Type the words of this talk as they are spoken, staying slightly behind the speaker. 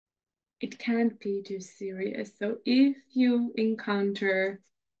it can't be too serious. So if you encounter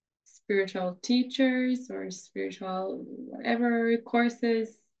spiritual teachers or spiritual whatever courses,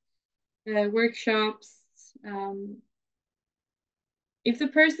 workshops, um, if the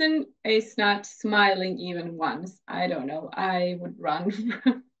person is not smiling even once, I don't know, I would run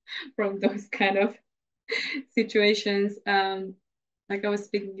from those kind of situations. Like I was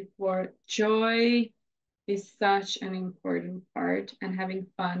speaking before, joy is such an important part, and having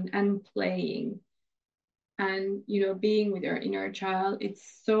fun and playing and being with your inner child, it's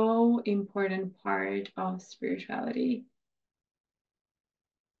so important part of spirituality.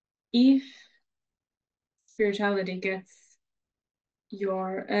 If spirituality gets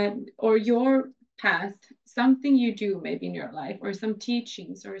your or your path, something you do maybe in your life, or some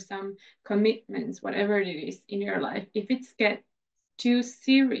teachings or some commitments, whatever it is in your life, if it's get too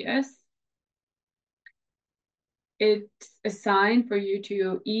serious, it's a sign for you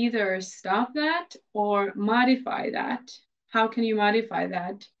to either stop that or modify that. How can you modify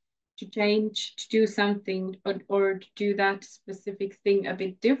that? To change, to do something, or to do that specific thing a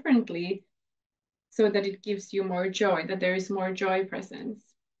bit differently so that it gives you more joy, that there is more joy present.